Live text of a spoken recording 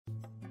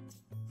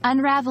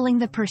Unraveling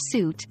the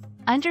pursuit,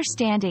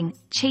 understanding,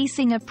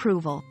 chasing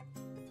approval.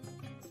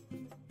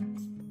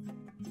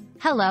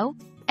 Hello,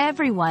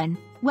 everyone.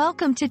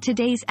 Welcome to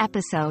today's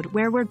episode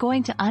where we're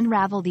going to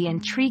unravel the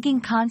intriguing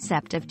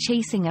concept of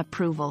chasing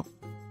approval.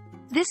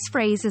 This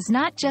phrase is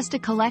not just a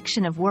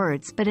collection of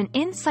words but an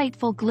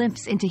insightful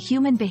glimpse into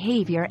human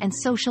behavior and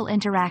social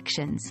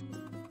interactions.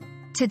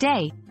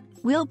 Today,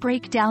 we'll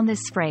break down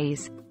this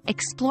phrase,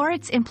 explore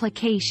its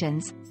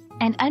implications,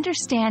 and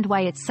understand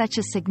why it's such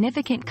a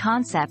significant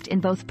concept in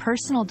both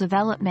personal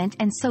development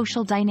and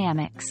social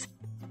dynamics.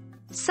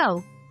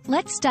 So,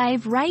 let's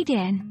dive right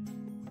in.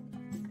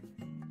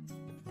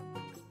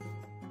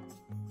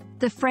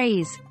 The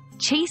phrase,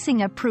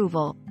 chasing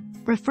approval,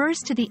 refers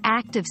to the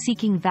act of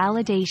seeking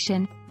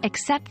validation,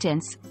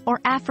 acceptance, or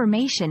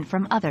affirmation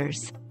from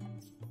others.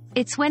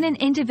 It's when an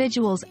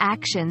individual's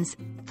actions,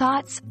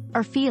 thoughts,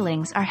 or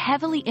feelings are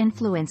heavily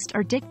influenced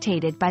or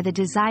dictated by the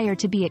desire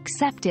to be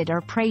accepted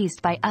or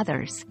praised by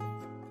others.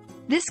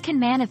 This can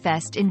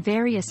manifest in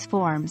various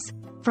forms,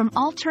 from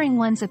altering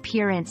one's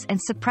appearance and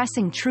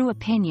suppressing true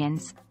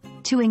opinions,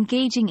 to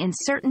engaging in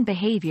certain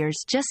behaviors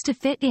just to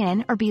fit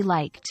in or be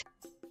liked.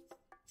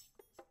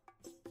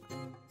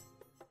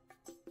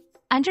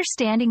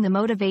 Understanding the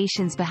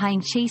motivations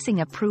behind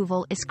chasing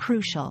approval is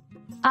crucial.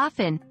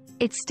 Often,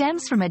 it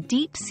stems from a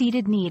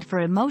deep-seated need for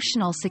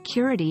emotional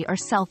security or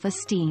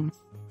self-esteem.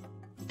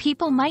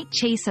 People might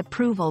chase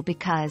approval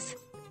because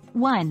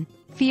 1.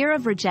 Fear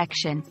of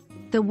rejection,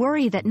 the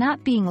worry that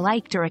not being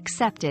liked or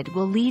accepted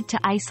will lead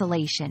to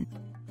isolation.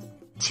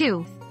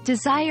 2.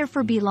 Desire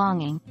for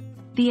belonging,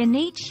 the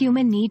innate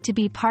human need to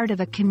be part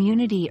of a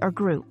community or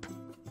group.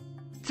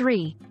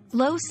 3.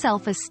 Low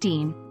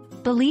self-esteem,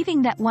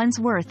 believing that one's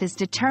worth is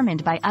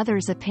determined by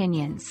others'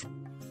 opinions.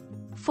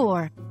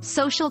 4.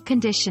 Social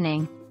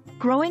conditioning,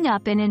 growing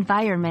up in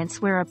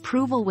environments where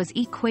approval was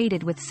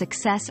equated with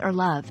success or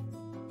love.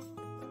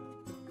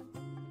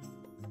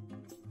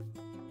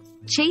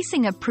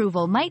 Chasing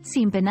approval might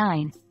seem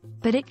benign,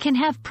 but it can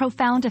have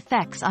profound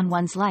effects on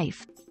one's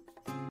life.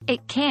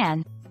 It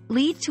can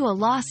lead to a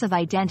loss of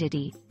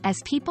identity, as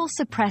people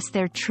suppress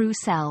their true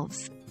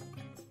selves.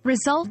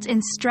 Result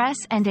in stress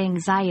and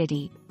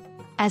anxiety,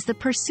 as the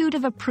pursuit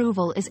of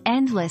approval is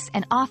endless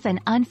and often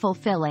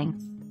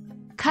unfulfilling.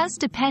 Cause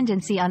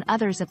dependency on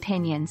others'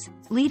 opinions,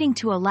 leading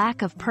to a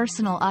lack of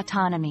personal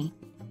autonomy.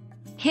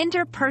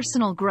 Hinder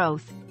personal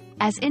growth,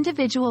 as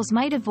individuals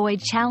might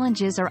avoid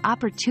challenges or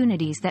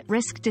opportunities that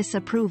risk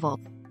disapproval.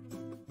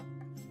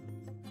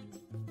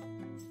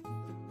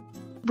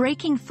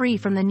 Breaking free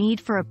from the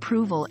need for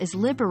approval is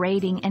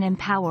liberating and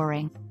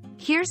empowering.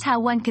 Here's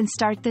how one can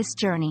start this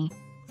journey.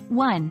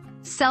 1.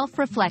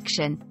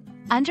 Self-reflection.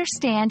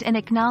 Understand and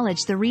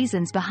acknowledge the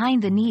reasons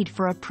behind the need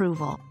for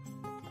approval.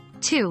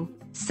 2.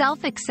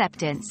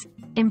 Self-acceptance.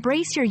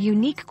 Embrace your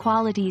unique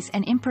qualities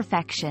and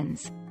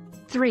imperfections.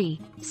 3.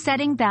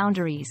 Setting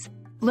boundaries.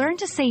 Learn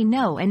to say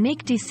no and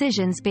make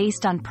decisions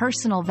based on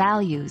personal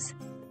values,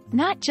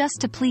 not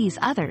just to please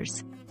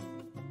others.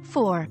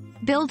 4.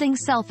 Building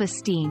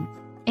self-esteem.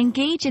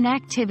 Engage in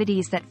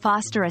activities that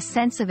foster a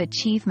sense of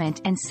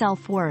achievement and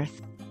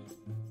self-worth.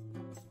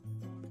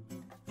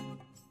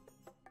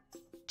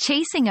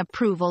 Chasing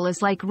approval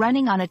is like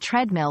running on a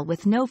treadmill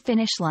with no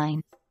finish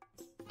line.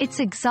 It's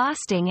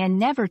exhausting and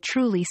never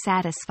truly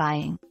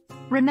satisfying.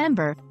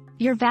 Remember,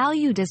 your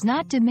value does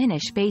not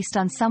diminish based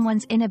on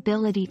someone's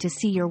inability to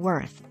see your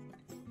worth.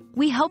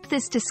 We hope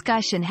this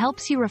discussion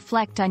helps you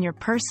reflect on your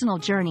personal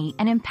journey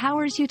and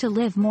empowers you to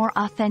live more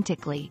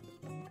authentically.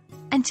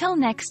 Until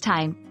next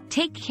time,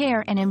 take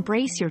care and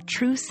embrace your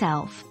true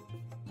self.